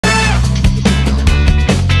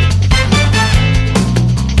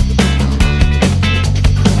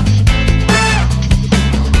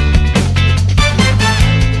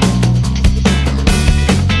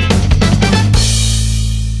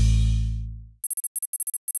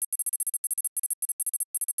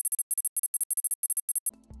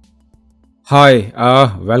Hi,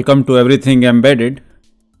 welcome to Everything Embedded.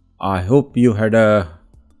 I hope you had a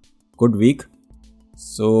good week.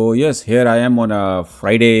 So yes, here I am on a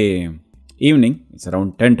Friday evening. It's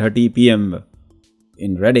around 10:30 p.m.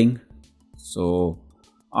 in Reading. So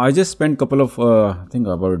I just spent couple of I think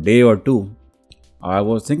about a day or two. I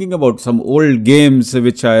was thinking about some old games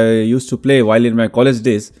which I used to play while in my college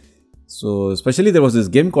days. So especially there was this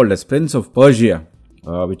game called as Prince of Persia,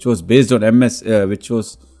 which was based on which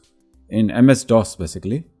was in MS-DOS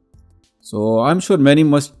basically. So I'm sure many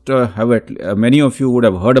must many of you would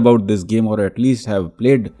have heard about this game or at least have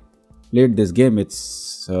played this game. It's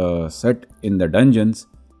set in the dungeons,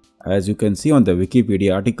 as you can see on the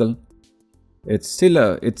Wikipedia article. It's still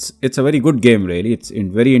it's a very good game really. It's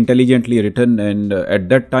very intelligently written, and at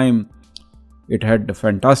that time it had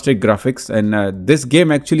fantastic graphics. And this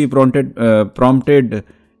game actually prompted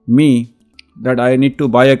me that I need to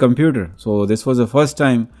buy a computer. So this was the first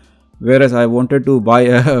time whereas I wanted to buy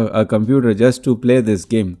a computer just to play this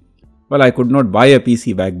game. Well, I could not buy a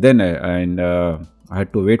PC back then, and I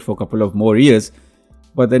had to wait for a couple of more years.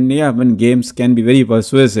 But then, yeah, when games can be very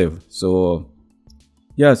persuasive. So,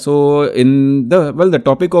 yeah, so the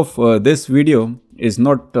topic of this video is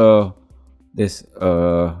not this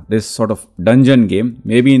sort of dungeon game.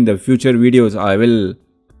 Maybe in the future videos, I will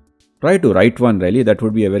try to write one really. That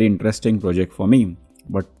would be a very interesting project for me.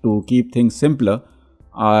 But to keep things simpler,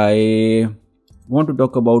 I want to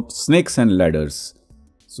talk about snakes and ladders.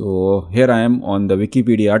 So here I am on the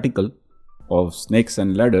Wikipedia article of snakes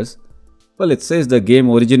and ladders. Well, it says the game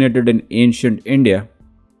originated in ancient India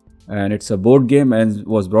and it's a board game and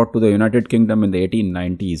was brought to the United Kingdom in the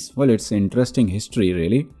 1890s. Well, it's interesting history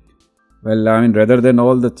really. Well, I mean, rather than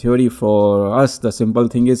all the theory, for us, the simple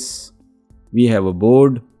thing is we have a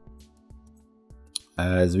board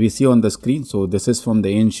as we see on the screen. So this is from the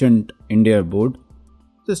ancient India board.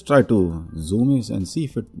 Just try to zoom in and see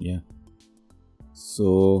if it, yeah.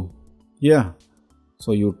 So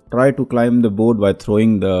you try to climb the board by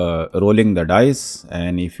rolling the dice,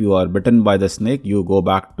 and if you are bitten by the snake, you go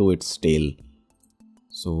back to its tail.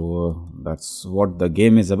 So that's what the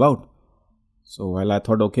game is about. So while I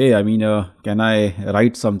thought, okay, I mean, can I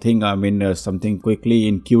write something? I mean, something quickly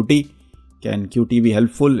in Qt. Can Qt be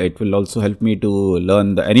helpful? It will also help me to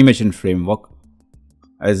learn the animation framework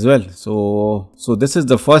as well. So this is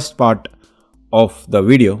the first part of the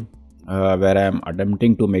video where I am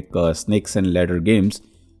attempting to make snakes and ladder games,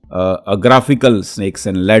 a graphical snakes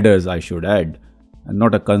and ladders I should add, and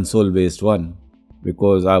not a console based one,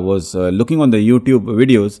 because I was looking on the YouTube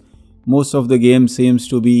videos. Most of the game seems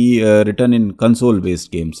to be written in console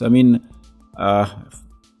based games. I mean,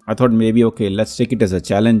 I thought maybe, okay, let's take it as a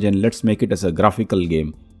challenge and let's make it as a graphical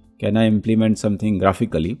game. Can I implement something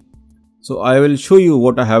graphically? So I will show you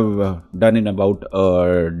what I have done in about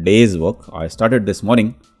a day's work. I started this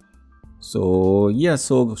morning. So yeah,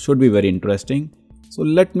 so should be very interesting. So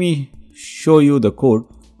let me show you the code.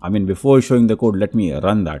 I mean, before showing the code, let me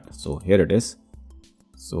run that. So here it is.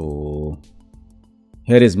 So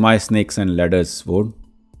here is my snakes and ladders board.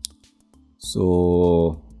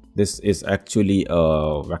 So this is actually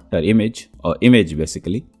a vector image,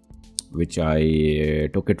 basically, which I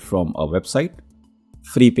took it from a website,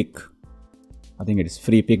 FreePic. I think it is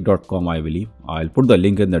freepic.com, I believe. I'll put the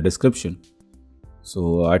link in the description.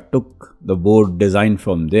 So I took the board design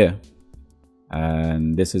from there,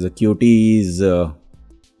 and this is a Qt's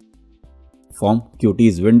form,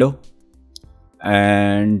 Qt's window,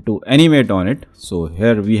 and to animate on it. So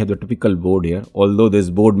here we have the typical board here, although this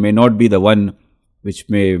board may not be the one which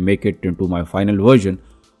may make it into my final version.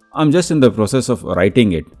 I'm just in the process of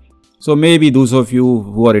writing it. So maybe those of you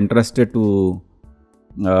who are interested to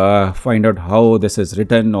find out how this is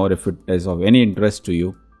written, or if it is of any interest to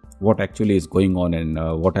you, what actually is going on and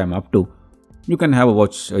what I'm up to, you can have a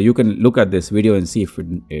watch. You can look at this video and see if it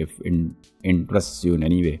interests you in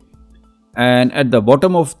any way. And at the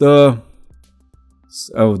bottom of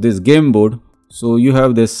this game board, so you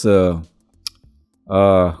have this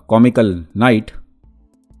comical knight,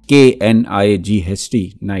 Knight,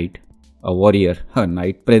 knight, a warrior, a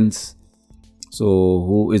knight prince. So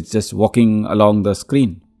who is just walking along the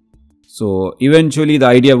screen. So eventually the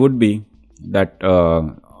idea would be that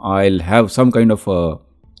I'll have some kind of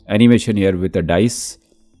animation here with the dice.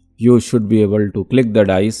 You should be able to click the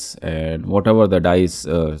dice, and whatever the dice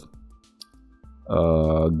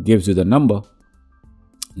gives you the number,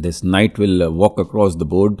 this knight will walk across the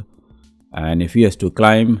board, and if he has to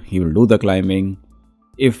climb, he will do the climbing.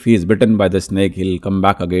 If he is bitten by the snake, he'll come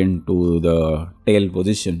back again to the tail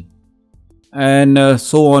position, and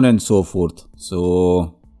so on and so forth.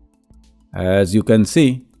 So as you can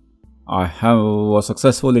see, was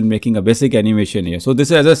successful in making a basic animation here. So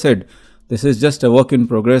this is, as I said, this is just a work in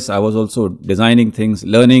progress. I was also designing things,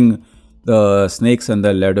 learning the snakes and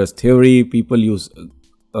the ladders theory. People use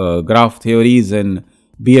graph theories and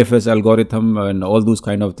BFS algorithm and all those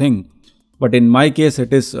kind of thing. But in my case,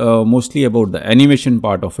 it is mostly about the animation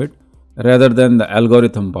part of it rather than the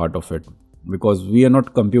algorithm part of it, because we are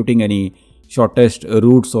not computing any shortest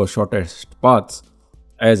routes or shortest paths,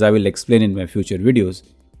 as I will explain in my future videos.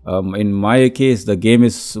 In my case, the game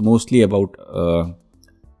is mostly about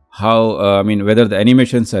whether the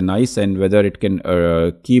animations are nice and whether it can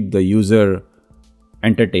keep the user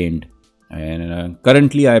entertained. And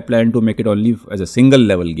currently I plan to make it only as a single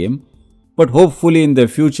level game, but hopefully in the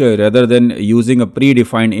future, rather than using a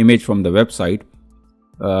predefined image from the website,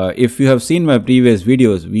 if you have seen my previous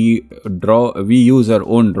videos, we use our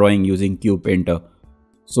own drawing using Cube Painter.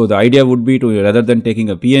 So the idea would be to, rather than taking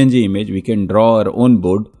a PNG image, we can draw our own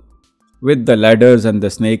board with the ladders and the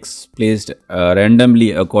snakes placed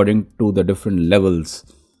randomly according to the different levels.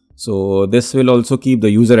 So this will also keep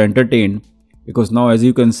the user entertained, because now, as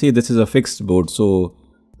you can see, this is a fixed board. So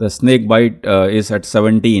the snake bite is at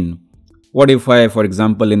 17. What if I, for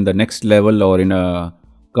example, in the next level or in a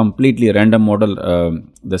completely random model,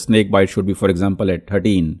 the snake bite should be, for example, at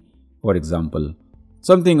 13, for example,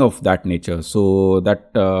 something of that nature. So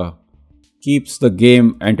that keeps the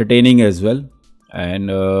game entertaining as well.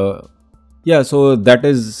 And yeah, so that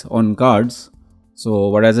is on cards.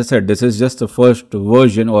 So, but as I said, this is just the first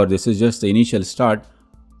version, or this is just the initial start.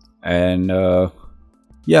 And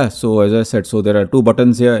yeah, so as I said, so there are two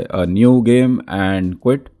buttons here, a new game and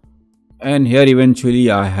quit. And here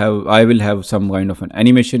eventually I will have some kind of an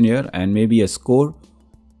animation here and maybe a score.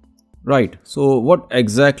 Right, so what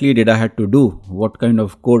exactly did I have to do? What kind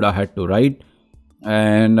of code I had to write?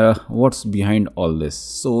 And what's behind all this?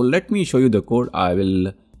 So let me show you the code. I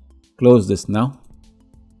will close this now.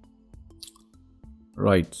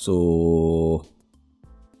 Right, so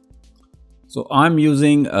I'm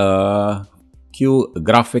using Q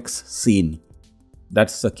graphics scene.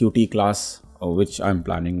 That's the Qt class which I'm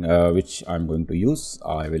planning, which I'm going to use.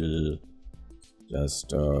 I will just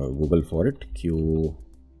Google for it. Q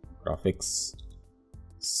graphics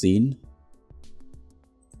scene.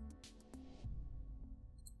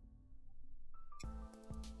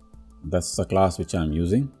 That's the class which I'm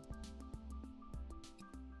using.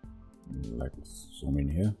 Let's zoom in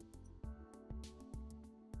here.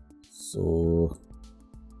 So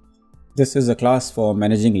this is a class for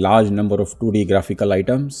managing large number of 2D graphical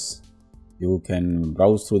items. You can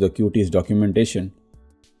browse through the Qt's documentation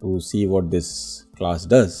to see what this class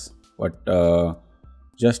does. But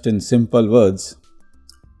just in simple words,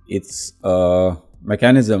 it's a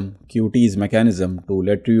mechanism, Qt's mechanism to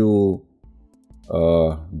let you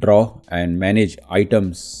draw and manage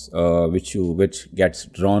items which gets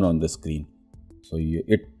drawn on the screen. So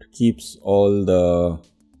it keeps all the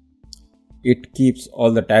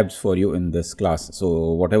tabs for you in this class.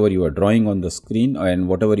 So whatever you are drawing on the screen, and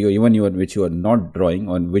whatever which you are not drawing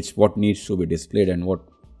on, what needs to be displayed and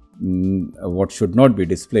what should not be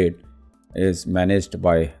displayed, is managed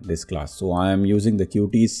by this class. So I am using the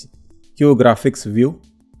Qt's Q graphics view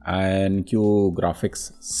and Q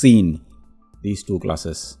graphics scene, these two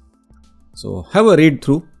classes. So have a read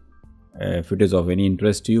through if it is of any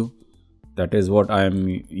interest to you. That is what I am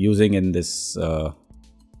using in this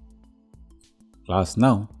class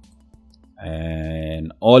now,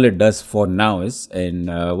 and all it does for now is, and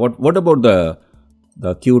what about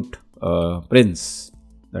the cute prints,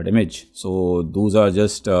 that image? So those are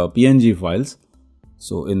just PNG files.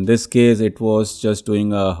 So in this case it was just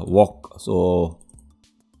doing a walk. So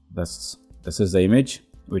this is the image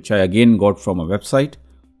which I again got from a website.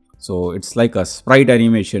 So it's like a sprite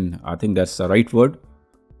animation, I think that's the right word,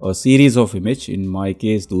 a series of image. In my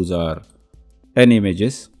case those are 10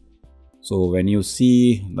 images. So when you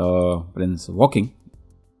see the prince walking,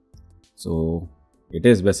 so it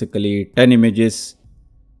is basically 10 images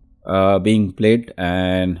being played,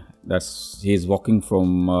 and he's walking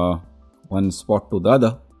from one spot to the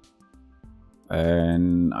other.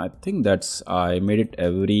 And I think I made it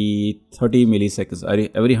every 30 milliseconds,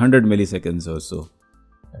 every 100 milliseconds or so.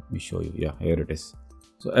 Let me show you. Yeah, here it is.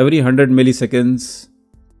 So every 100 milliseconds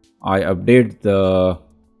I update the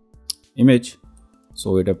image,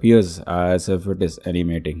 so it appears as if it is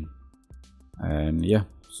animating. And yeah,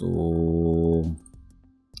 so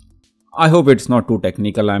I hope it's not too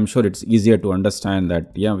technical. I'm sure it's easier to understand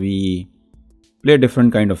that, yeah, we play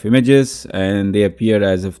different kind of images and they appear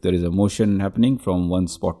as if there is a motion happening from one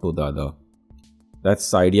spot to the other. That's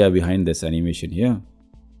the idea behind this animation here.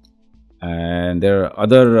 And and there are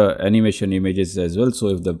other animation images as well. So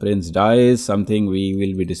if the prince dies something, we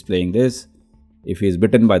will be displaying this. If he is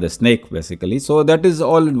bitten by the snake, basically. So that is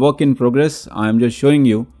all work in progress. I am just showing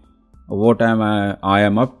you what I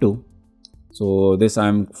am up to. So this I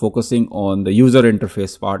am focusing on the user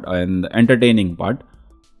interface part and the entertaining part.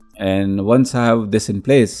 And once I have this in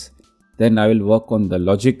place, then I will work on the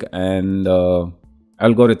logic and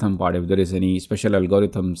algorithm part, if there is any special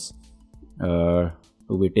algorithms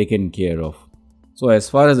to be taken care of. So as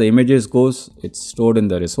far as the images goes, it's stored in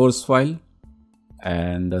the resource file,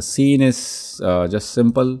 and the scene is just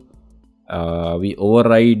simple. We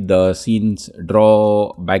override the scene's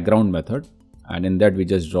draw background method, and in that we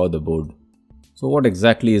just draw the board. So what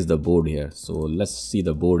exactly is the board here? So let's see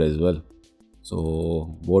the board as well.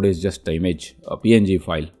 So board is just the image, a PNG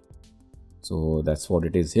file. So that's what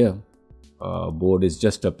it is here. Board is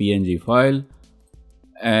just a PNG file,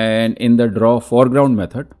 and in the draw foreground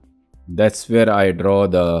method, that's where I draw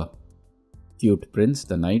the cute prince,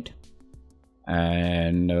 the knight.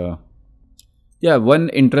 And yeah, one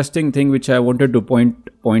interesting thing which I wanted to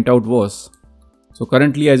point out was, so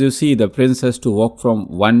currently as you see, the prince has to walk from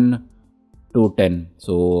 1 to 10.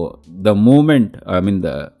 So the movement, I mean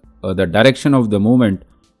the direction of the movement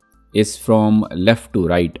is from left to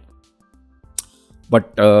right.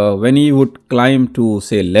 But when he would climb to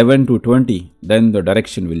say 11 to 20, then the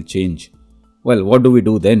direction will change. Well, what do we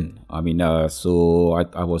do then? I mean, so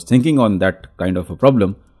I was thinking on that kind of a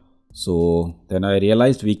problem. So then I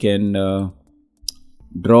realized we can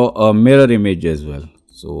draw a mirror image as well.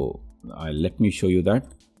 So let me show you that.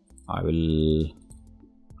 I will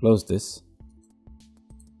close this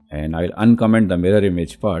and I'll uncomment the mirror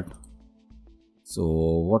image part. So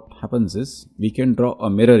what happens is we can draw a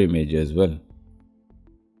mirror image as well.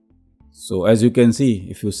 So as you can see,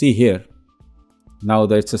 if you see here, now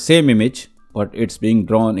that it's the same image, but it's being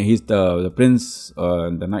drawn. He's the prince,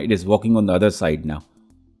 the knight is walking on the other side now.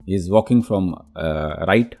 He's walking from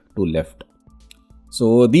right to left.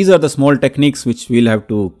 So these are the small techniques which we'll have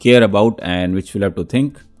to care about and which we'll have to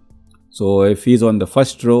think. So if he's on the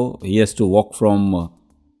first row, he has to walk from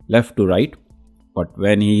left to right. But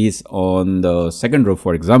when he is on the second row,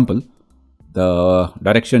 for example, the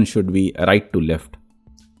direction should be right to left.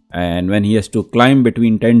 And when he has to climb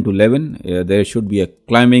between 10 to 11, there should be a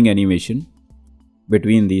climbing animation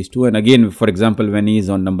between these two. And again, for example, when he is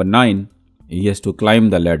on number 9, he has to climb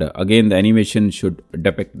the ladder. Again, the animation should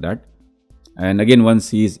depict that. And again, once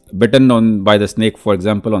he is bitten by the snake, for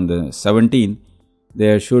example, on the 17,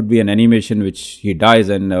 there should be an animation which he dies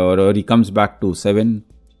and or he comes back to 7.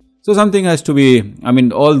 So something has to be, I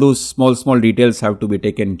mean, all those small details have to be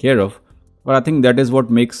taken care of. But I think that is what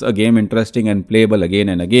makes a game interesting and playable again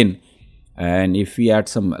and again. And if we add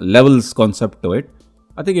some levels concept to it,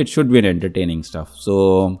 I think it should be an entertaining stuff.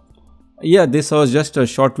 So yeah, this was just a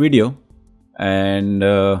short video, and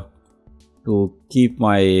to keep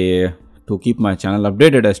my channel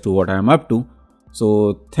updated as to what I am up to.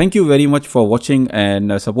 So thank you very much for watching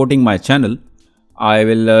and supporting my channel. I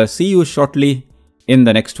will see you shortly in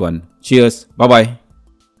the next one. Cheers. Bye bye.